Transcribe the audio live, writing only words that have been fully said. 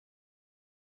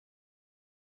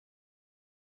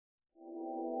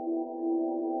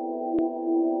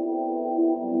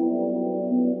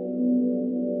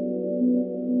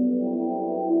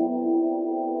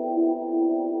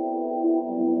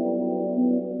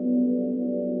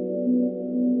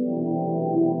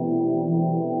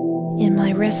In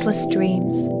my restless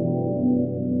dreams,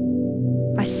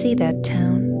 I see that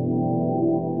town,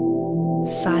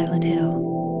 Silent Hill.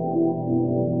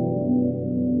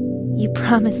 You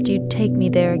promised you'd take me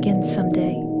there again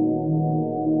someday,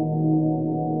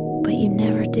 but you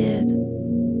never did.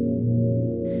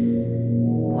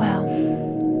 Well,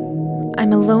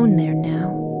 I'm alone there now,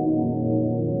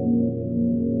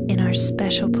 in our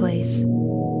special place,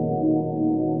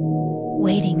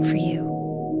 waiting for you.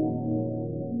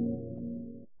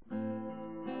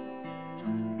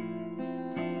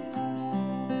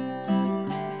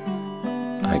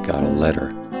 I got a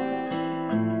letter.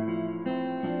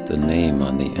 The name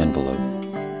on the envelope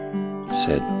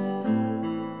said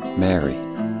Mary.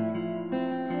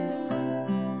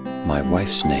 My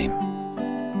wife's name.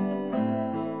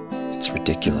 It's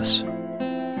ridiculous.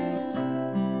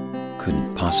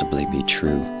 Couldn't possibly be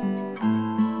true.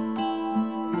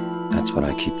 That's what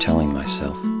I keep telling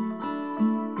myself.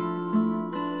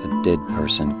 A dead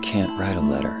person can't write a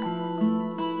letter.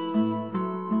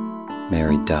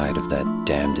 Mary died of that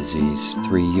damn disease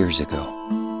 3 years ago.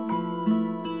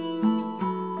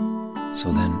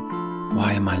 So then,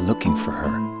 why am I looking for her?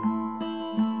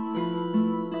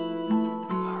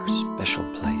 Our special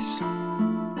place.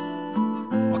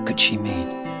 What could she mean?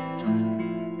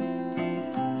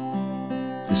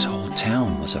 This whole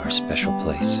town was our special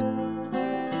place.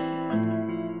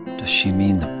 Does she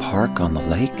mean the park on the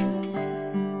lake?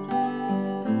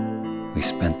 We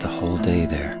spent the whole day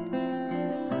there.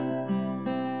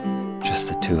 Just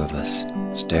the two of us,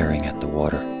 staring at the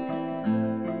water.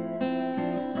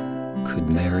 Could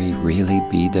Mary really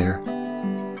be there?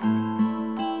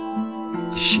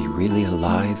 Is she really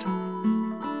alive?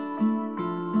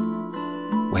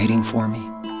 Waiting for me?